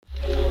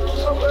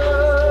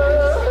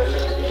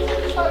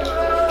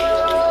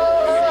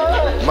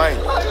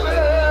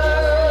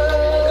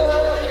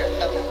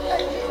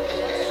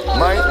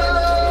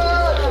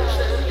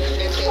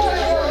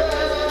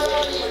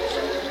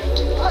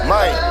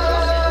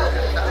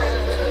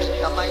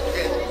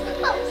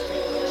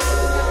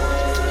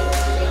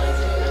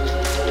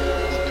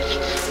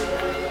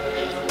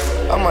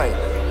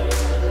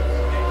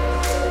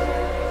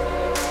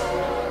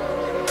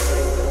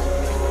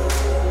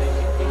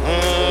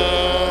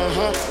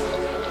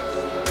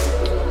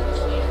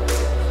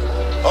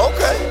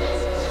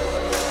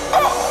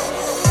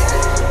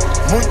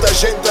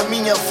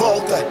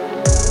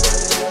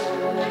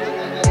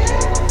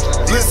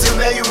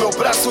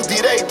braço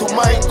direito,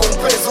 mãe, com o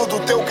peso do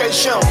teu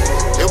caixão.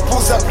 Eu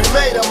pus a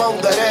primeira mão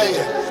da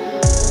areia.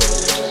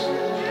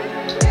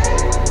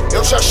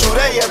 Eu já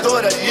chorei a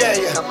dor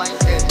alheia.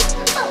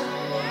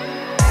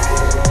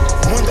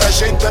 Muita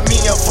gente à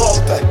minha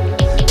volta,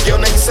 que eu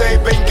nem sei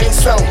bem quem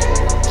são.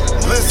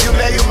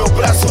 Lesionei o meu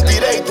braço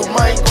direito,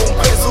 mãe, com o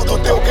peso do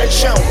teu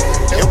caixão.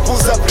 Eu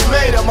pus a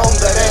primeira mão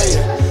da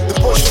areia,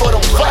 depois foram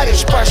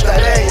várias pás de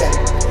areia.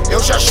 Eu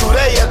já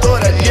chorei a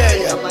dor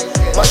alheia,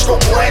 mas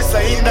como essa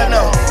ainda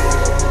não.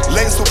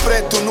 Lenço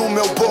preto no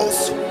meu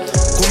bolso,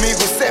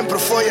 comigo sempre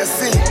foi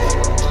assim.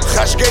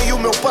 Rasguei o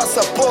meu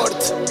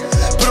passaporte,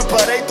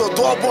 preparei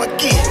todo o álbum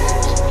aqui.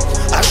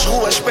 As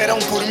ruas esperam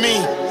por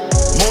mim,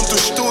 monto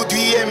estúdio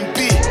e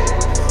MP.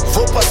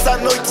 Vou passar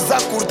noites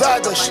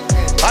acordadas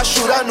a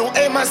chorar no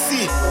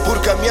MAC,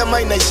 porque a minha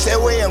mãe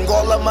nasceu em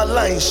Angola,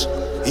 Malães,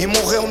 e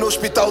morreu no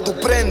hospital do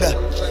Prenda.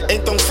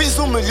 Então fiz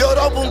o melhor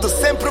álbum de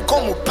sempre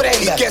como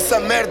prenda. E que essa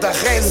merda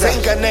renda.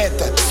 Sem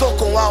caneta, só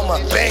com alma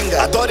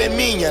benga. A dor é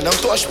minha, não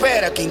tô à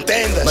espera que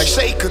entendas, mas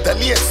sei que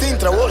dali a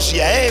Sintra hoje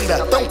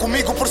ainda estão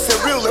comigo por ser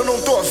real, eu não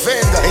tô à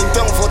venda.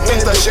 Então vou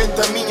tendo a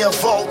gente à minha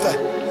volta,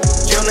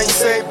 que eu nem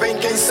sei bem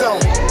quem são.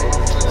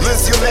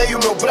 Lesionei o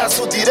meu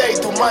braço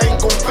direito, mãe,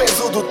 com o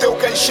peso do teu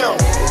caixão.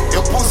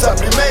 Eu pus a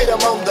primeira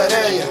mão da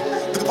areia,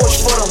 depois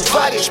foram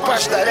várias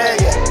pás de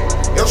areia.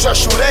 Eu já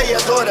chorei a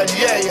dor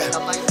alheia,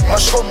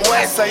 mas como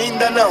essa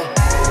ainda não.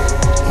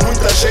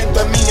 Muita gente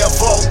à minha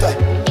volta,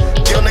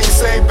 que eu nem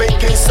sei bem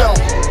quem são.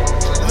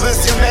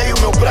 Lesionei o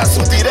meu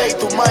braço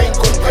direito, mãe,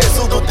 com o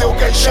peso do teu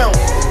caixão.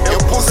 Eu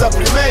pus a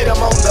primeira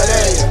mão da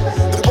areia,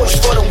 depois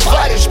foram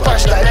várias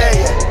pás de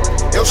areia.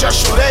 Eu já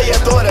chorei a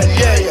dor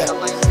alheia,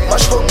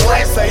 mas como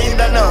essa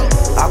ainda não.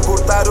 A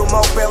cortar o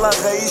mal pela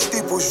raiz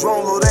tipo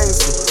João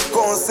Lourenço,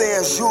 com ou sem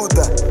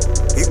ajuda,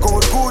 e com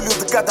orgulho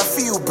de cada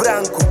fio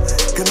branco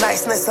que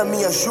nasce nessa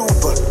minha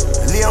juba.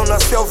 Leão na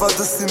selva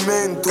de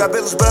cimento,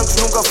 cabelos brancos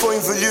nunca foi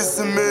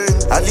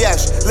envelhecimento.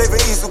 Aliás,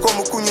 levem isso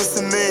como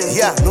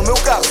conhecimento, no meu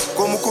caso,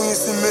 como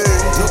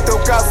conhecimento. No teu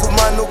caso,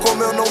 mano,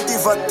 como eu não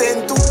tive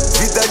atento,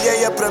 vida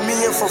alheia pra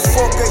mim é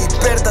fofoca e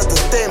perda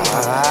de tempo.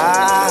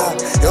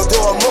 Eu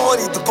dou amor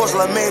e depois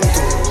lamento,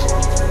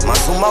 mas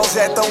o mal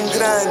já é tão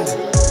grande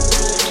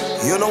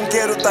e eu não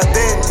quero tá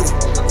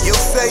dentro. E eu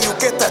sei o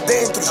que tá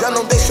dentro, já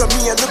não deixo a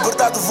minha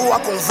liberdade voar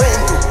com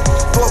vento.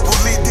 Tô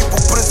abolido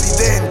tipo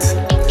presidente,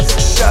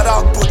 shout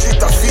out por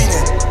Gita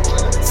Finha.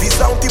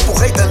 Visão tipo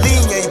rei da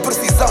linha e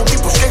precisão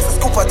tipo esquece-se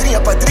com padrinha.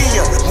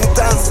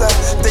 Mudança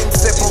tem de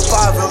ser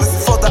palpável e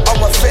se foda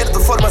alma verde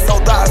de forma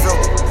saudável.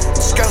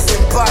 Descansa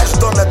em paz,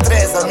 Dona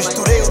Tereza.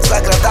 Misturei o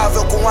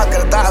desagradável com o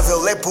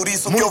agradável, é por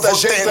isso que eu vou tendo.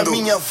 Muita gente à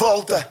minha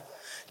volta,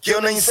 que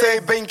eu nem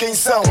sei bem quem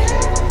são.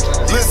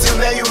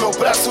 Lesionei o meu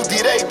braço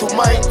direito,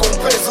 mãe, com o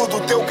peso do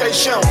teu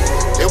caixão.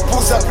 Eu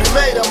pus a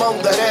primeira mão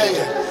da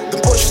areia,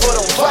 depois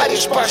foram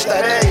várias pás de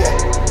areia.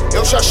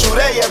 Eu já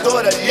chorei a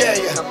dor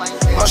alheia,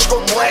 mas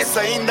como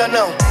essa ainda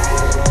não.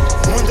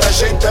 Muita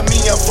gente à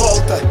minha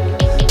volta,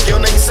 que eu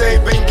nem sei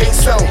bem quem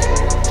são.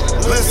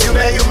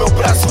 Lesionei o meu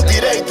braço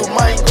direito,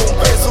 mãe, com o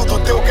peso do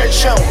teu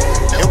caixão.